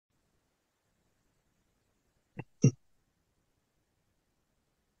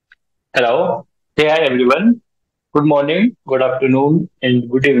Hello. Hey, hi everyone. Good morning, good afternoon, and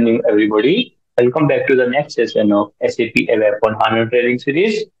good evening, everybody. Welcome back to the next session of SAP ABAP on HANA training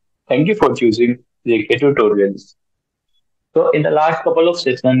series. Thank you for choosing JK Tutorials. So, in the last couple of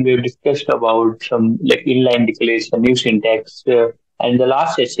sessions, we've discussed about some like inline declaration, new syntax, and the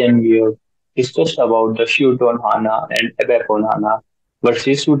last session we have discussed about the Shoot on HANA and ABAP on HANA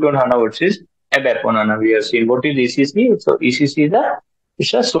versus Shoot on HANA versus ABAP on HANA. We have seen what is ECC. So, ECC is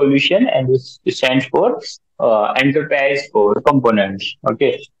it's a solution and it stands for enterprise for components.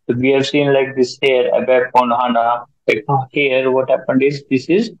 Okay, so we have seen like this here ABAP on HANA. Like here, what happened is this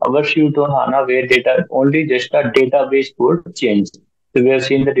is our shoot on HANA where data only just a database code changed. So we have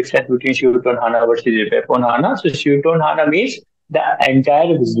seen the difference between shoot on HANA versus ABAP on HANA. So shoot on HANA means the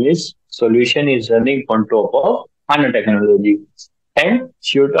entire business solution is running on top of HANA technology, and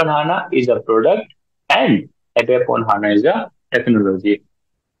shoot on HANA is a product, and ABAP on HANA is a technology.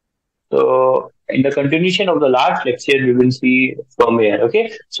 So in the continuation of the last lecture, we will see from here. Okay.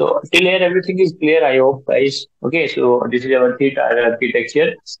 So till here, everything is clear. I hope, guys. Okay. So this is our theta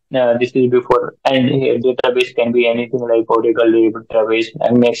architecture. This is before, and here database can be anything like Oracle database,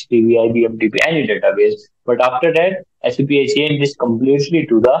 MX, DB, IBM DB, any database. But after that, SAP has changed this completely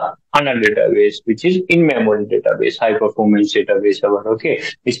to the HANA database, which is in-memory database, high-performance database. Okay,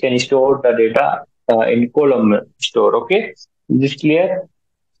 which can store the data in column store. Okay, is this clear?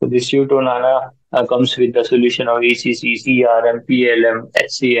 So this suite on HANA comes with the solution of ECC, CRM, PLM,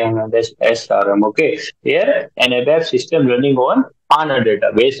 HCM, and SRM. Okay, here an ABAP system running on HANA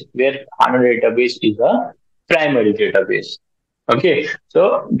database, where HANA database is a primary database. Okay,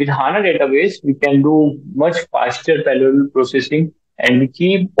 so with HANA database, we can do much faster parallel processing, and we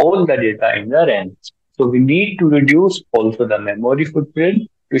keep all the data in the RAM. So we need to reduce also the memory footprint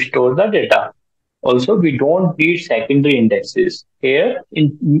to store the data. Also, we don't need secondary indexes. Here,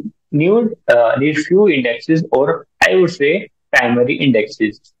 in need few indexes, or I would say primary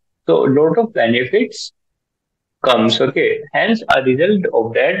indexes. So, a lot of benefits comes. Okay, hence a result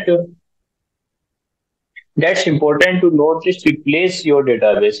of that. That's important to not just replace your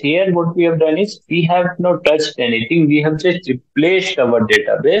database. Here, what we have done is we have not touched anything. We have just replaced our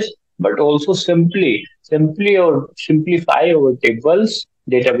database, but also simply or simplify our tables,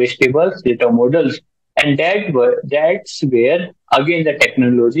 database tables, data models, and that's where again the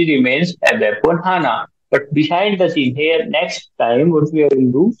technology remains ABAP on HANA. But behind the scene here, next time what we will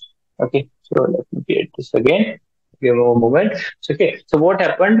do. Okay, so let me create this again. Give me a moment. So, okay, so what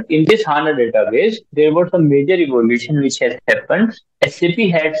happened in this HANA database? There was a major evolution which has happened. SAP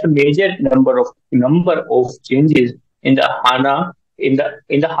had a major number of changes in the HANA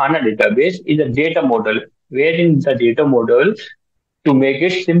HANA database in the data model, wherein the data model to make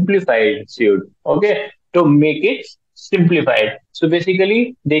it simplified suit. Okay, to make it simplified. So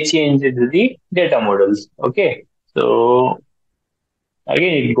basically, they changed the data models. Okay, so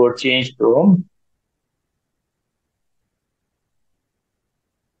again it got changed from.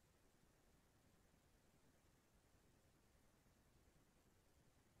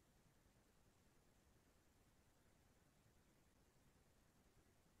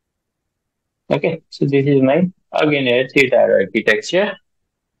 Okay, so this is my again a theta architecture.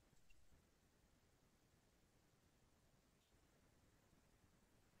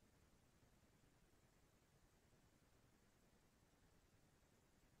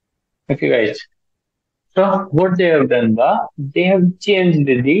 Okay, guys. So what they have done, they have changed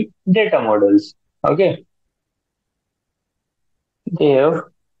the data models. Okay, they have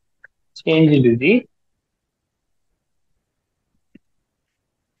changed the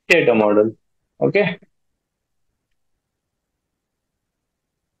data model. Okay,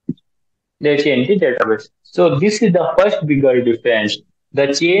 they change the database. So this is the first bigger difference.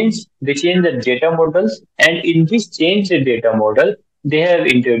 They change the data models, and in this change the data model, they have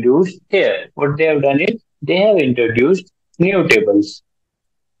introduced here. What they have done is they have introduced new tables.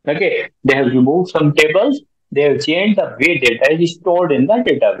 Okay, they have removed some tables. They have changed the way data is stored in the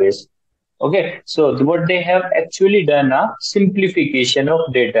database. Okay, so what they have actually done a simplification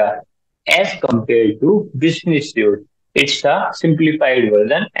of data as compared to business suite. It's a simplified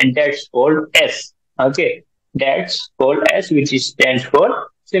version, and that's called S. Okay, that's called S, which stands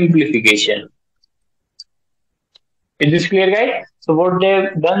for simplification. Is this clear, guys? So what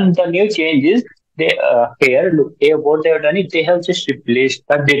they've done, the new changes, they here look here what they have done is they have just replaced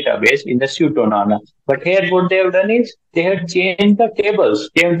the database in the suite on HANA. But here what they have done is they have changed the tables,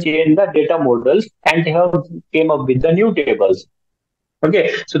 they have changed the data models, and they have came up with the new tables.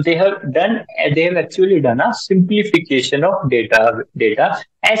 Okay, so they have actually done a simplification of data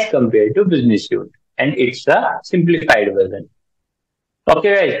as compared to business suite, and it's a simplified version.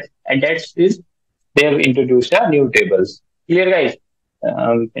 Okay, guys. and that's this. They have introduced a new tables. Clear, guys?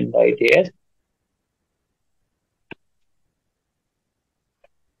 We can write here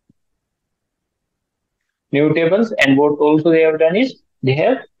new tables, and what also they have done is they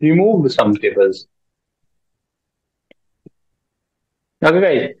have removed some tables. Okay,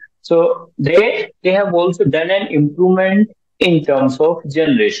 guys. So they have also done an improvement in terms of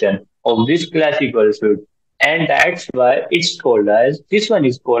generation of this classical suite, and that's why it's called as this one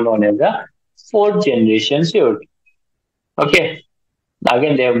is called known as the fourth generation suite. Okay.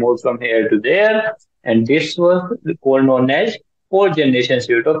 Again, they have moved from here to there, and this was called known as fourth generation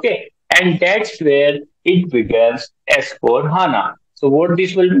suite. Okay, and that's where it becomes S4 HANA. So what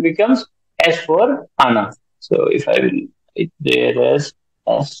this will becomes S4 HANA. So if I will it there as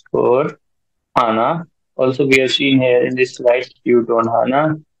S4 HANA. Also, we have seen here in this slide suite on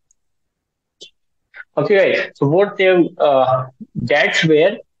HANA. Okay, right. So what they that's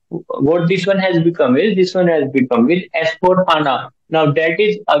where what this one has become is this one has become with S4 HANA. Now that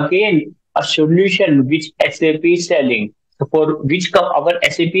is again a solution which SAP is selling. So for which our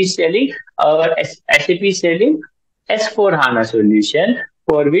SAP is selling, our SAP is selling S4 HANA solution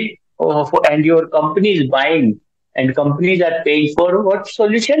for which and your company is buying and companies are paying for what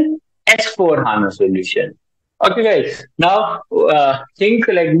solution? S4 HANA solution. Okay, guys. Now, think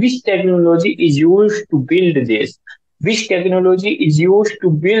like which technology is used to build this? Which technology is used to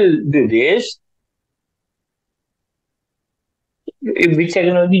build this? Which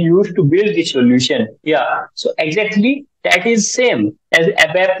technology used to build this solution? Yeah. So exactly that is same as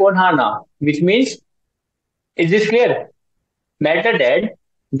ABAP on HANA, which means is this clear? Matter that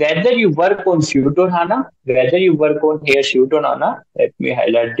whether you work on Suite on HANA, whether you work on here Suite on HANA. Let me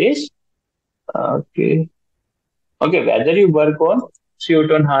highlight this. Okay. Okay, whether you work on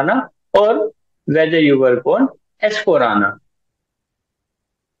Suite on HANA or whether you work on S4 HANA.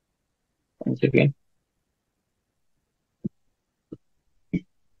 Once again.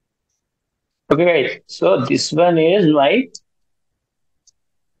 Okay, guys. So this one is my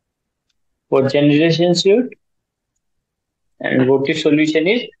for generation suite, and what the solution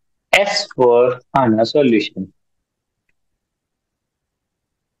is S4 HANA solution.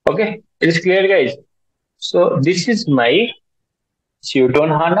 Okay, it is clear, guys. So this is my Suite on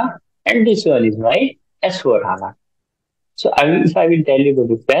HANA, and this one is my S4 HANA. So if I will tell you the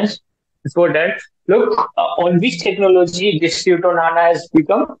difference, before that, look on which technology this Suite on HANA has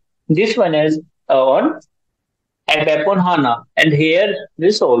become. This one is on ABAP on HANA, and here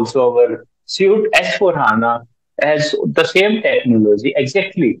this also our Suite S4 HANA has the same technology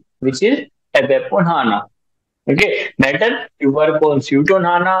exactly, which is ABAP on HANA. Okay, matter you work on Suite on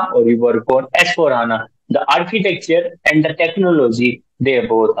HANA or you work on S4 HANA. The architecture and the technology, they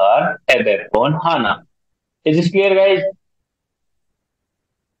both are ABAP on HANA. Is this clear, guys?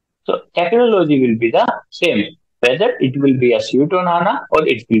 So technology will be the same, whether it will be a Suite on HANA or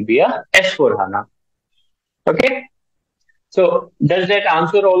it will be a S4 HANA. Okay. So does that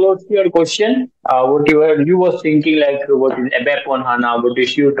answer all of your question? What you was thinking like what is ABAP on HANA, what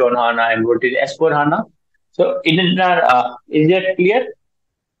is Suite on HANA, and what is S4 HANA? So is that clear?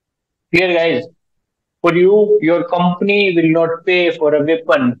 Clear, guys? For you, your company will not pay for a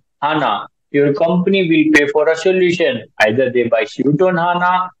weapon HANA. Your company will pay for a solution. Either they buy Suite on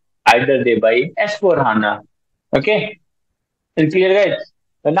HANA, either they buy S4 HANA. Okay? Is clear, guys?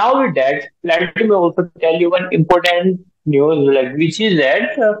 So now with that, let me also tell you one important news, like which is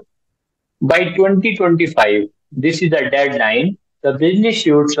that by 2025, this is the deadline. The business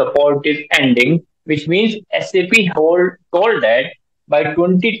suite support is ending, which means SAP told that by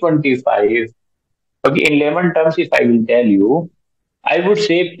 2025. Okay, in layman terms, if I will tell you, I would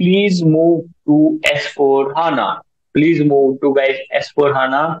say please move to S4 HANA. Please move to guys S4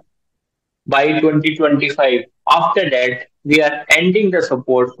 HANA by 2025. After that, we are ending the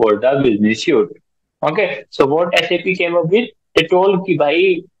support for the business suite. Okay, so what SAP came up with? They told ki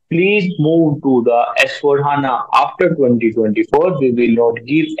bhai, please move to the S4 HANA after 2024. We will not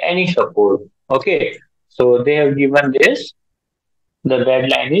give any support. Okay, so they have given this. The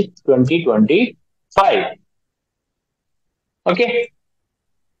deadline is 2025. Okay.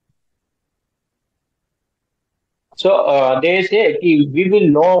 So they say we will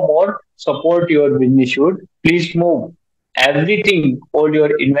no more support your business suite. Please move everything, all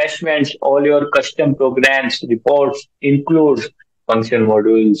your investments, all your custom programs, reports, includes function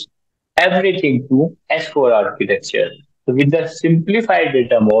modules, everything to S4 architecture. So with the simplified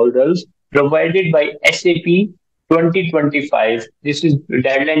data models provided by SAP 2025, this is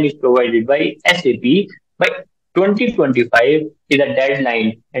deadline is provided by SAP. By 2025 is a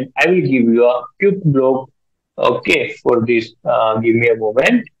deadline, and I will give you a quick blog. Okay, for this, give me a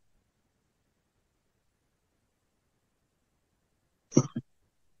moment.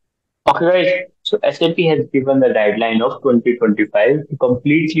 Okay, guys. So SAP has given the deadline of 2025 to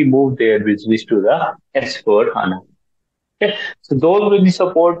completely move their business to the S4 HANA. Okay. So those business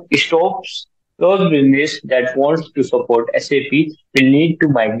support stops, those business that wants to support SAP will need to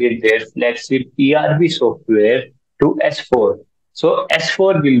migrate their flagship ERP software to S4. So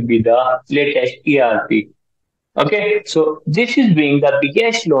S4 will be the latest ERP. Okay, so this is being the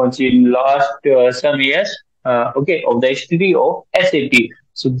biggest launch in last some years. Okay, of the history of SAP.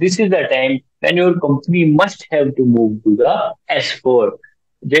 So this is the time when your company must have to move to the S4.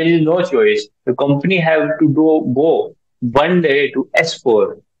 There is no choice. The company have to go one day to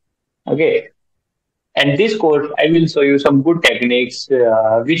S4. Okay, and this course, I will show you some good techniques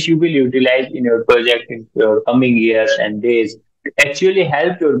which you will utilize in your project in your coming years and days to actually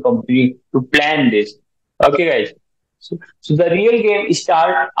help your company to plan this. Okay, guys. So the real game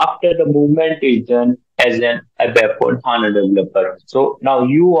start after the movement is done as an ABAP on HANA developer. So now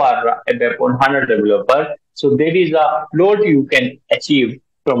you are a ABAP on HANA developer. So there is a lot you can achieve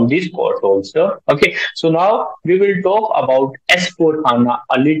from this course also. Okay. So now we will talk about S4 HANA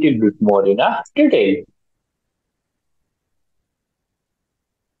a little bit more in a detail.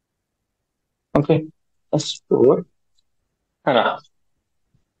 Okay. S4 HANA.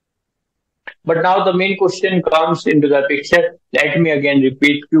 But now the main question comes into the picture. Let me again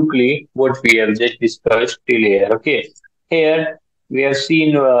repeat quickly what we have just discussed till here. Okay. Here we have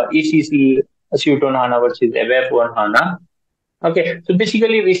seen ECC suite on HANA versus ABAP on HANA. Okay, so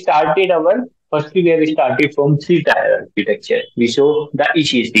basically we started our firstly where we started from three-tier architecture. We saw the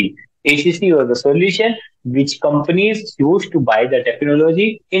ECC. ECC was the solution which companies used to buy the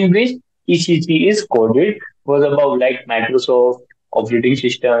technology in which ECC is coded was about like Microsoft operating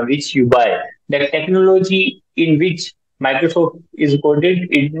system which you buy. The technology in which Microsoft is coded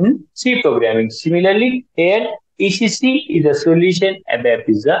in C programming. Similarly, here ECC is a solution, ABAP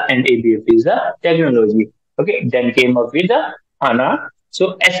is the and ABAP is the technology. Okay, then came up with the HANA.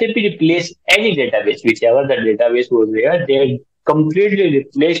 So SAP replaced any database, whichever the database was there, they completely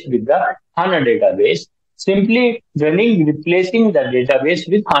replaced with the HANA database, simply replacing the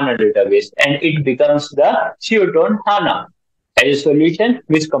database with HANA database, and it becomes the suite on HANA as a solution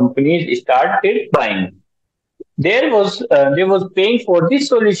which companies started buying. There was paying for this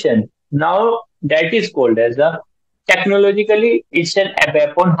solution. Now that is called as a technologically it's an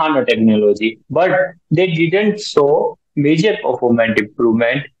ABAP on HANA technology, but they didn't show major performance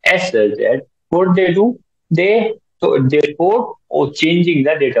improvement as such that what they do they thought of changing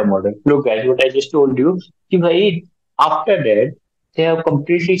the data model. Look guys, what I just told you. कि भाई, after that they have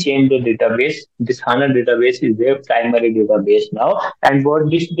completely changed the database. This HANA database is their primary database now, and what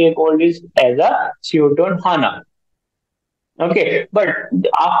this they call is as a suite on HANA. Okay, but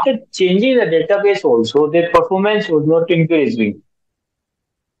after changing the database also, their performance was not increasing.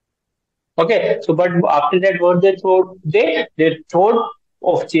 Okay, so but after that, what they thought they thought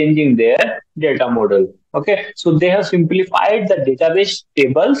of changing their data model. Okay, so they have simplified the database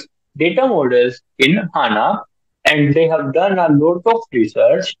tables, data models in HANA, and they have done a lot of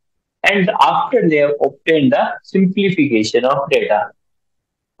research. And after they have obtained the simplification of data,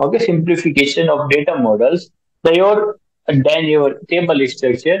 okay, simplification of data models, the your then your table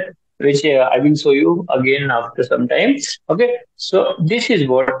structure, which I will show you again after some time. Okay, so this is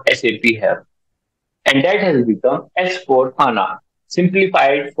what SAP have, and that has become S4 HANA,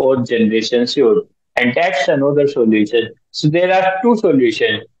 simplified for generation suite, and that's another solution. So there are two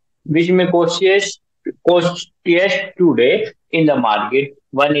solutions which may costiest today in the market.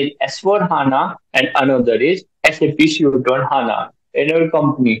 One is S4 HANA and another is SAP Suite on HANA in your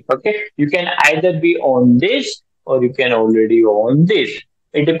company. Okay, you can either be on this or you can already own this.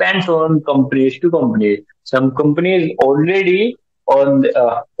 It depends on companies to companies. Some companies already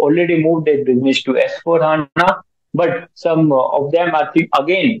moved their business to S4 HANA, but some of them are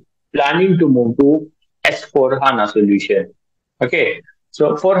again planning to move to S4 HANA solution. Okay,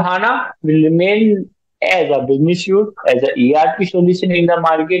 so for HANA will remain as a business suite, as a ERP solution in the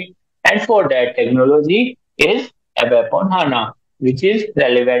market, and for that technology is ABAP on HANA, which is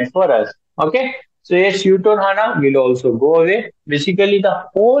relevant for us. Okay, so yes, suite on HANA will also go away. Basically, the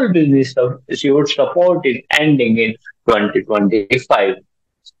whole business of suite support is ending in 2025.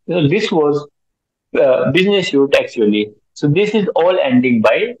 So this was business suite actually. So this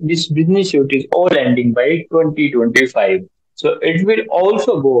business suite is all ending by 2025. So it will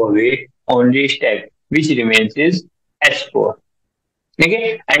also go away on this tag, which remains is S4.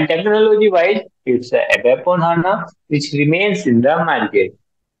 Okay, and technology wise, it's a ABAP on HANA, which remains in the market.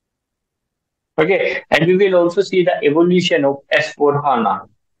 Okay, and we will also see the evolution of S4 HANA,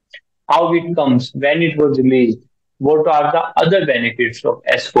 how it comes, when it was released, what are the other benefits of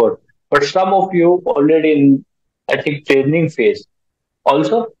S4. but some of you already in, I think, training phase.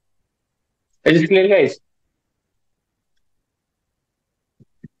 Also, is it clear, guys?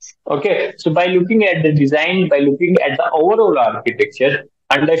 Okay, so by looking at the design, by looking at the overall architecture,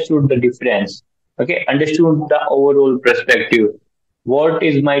 understood the difference. Okay, understood the overall perspective. What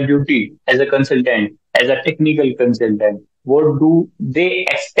is my duty as a consultant, as a technical consultant? What do they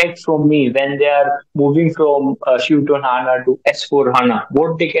expect from me when they are moving from Shoot on HANA to S4 HANA?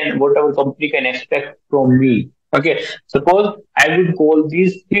 What our company can expect from me? Okay, suppose I will call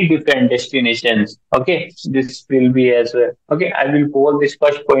these three different destinations. Okay, this will be as a, okay, I will call this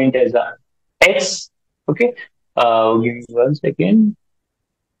first point as a X. Okay, give me 1 second.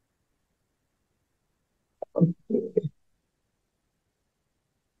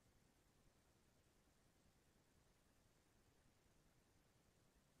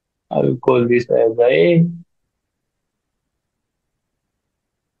 I will call this as a,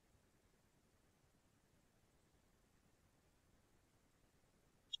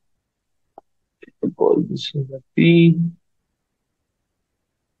 call this as a P,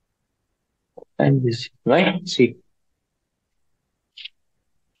 and this, right? C.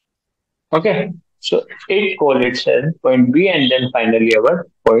 Okay, so it call itself point B, and then finally our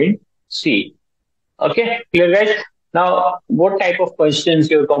point C. Okay, clear, guys? Now, what type of questions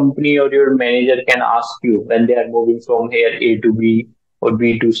your company or your manager can ask you when they are moving from here A to B or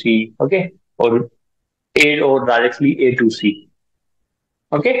B to C? Okay, or A, or directly A to C.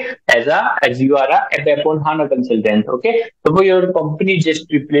 Okay, as you are a ABAP on HANA consultant. Okay, so your company just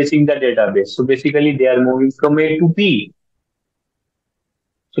replacing the database. So basically, they are moving from A to B.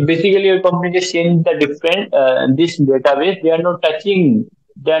 So basically, your company just changed the different this database. They are not touching.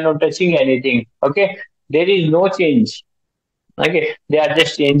 They are not touching anything. Okay, there is no change. Okay, they are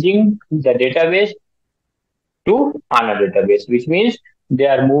just changing the database to HANA database, which means they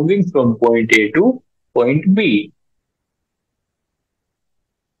are moving from point A to point B.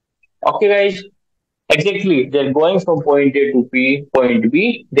 Okay, guys. Exactly, they're going from point A to point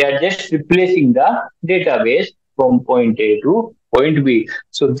B. They are just replacing the database from point A to point B.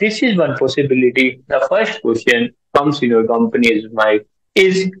 So this is one possibility. The first question comes in your company's mind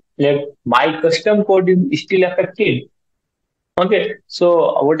is, like, my custom code is still affected. Okay,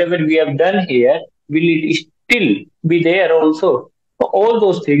 so whatever we have done here, will it still be there also? All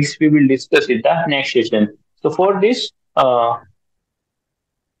those things we will discuss in the next session. So for this,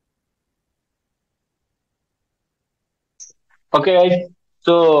 okay, guys.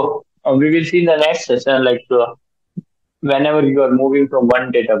 So we will see in the next session, like, whenever you are moving from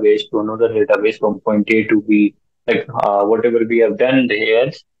one database to another database from point A to B, like, whatever we have done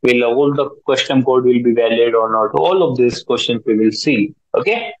here, will all the custom code will be valid or not? All of these questions we will see.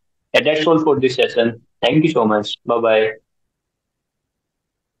 Okay, and that's all for this session. Thank you so much. Bye bye.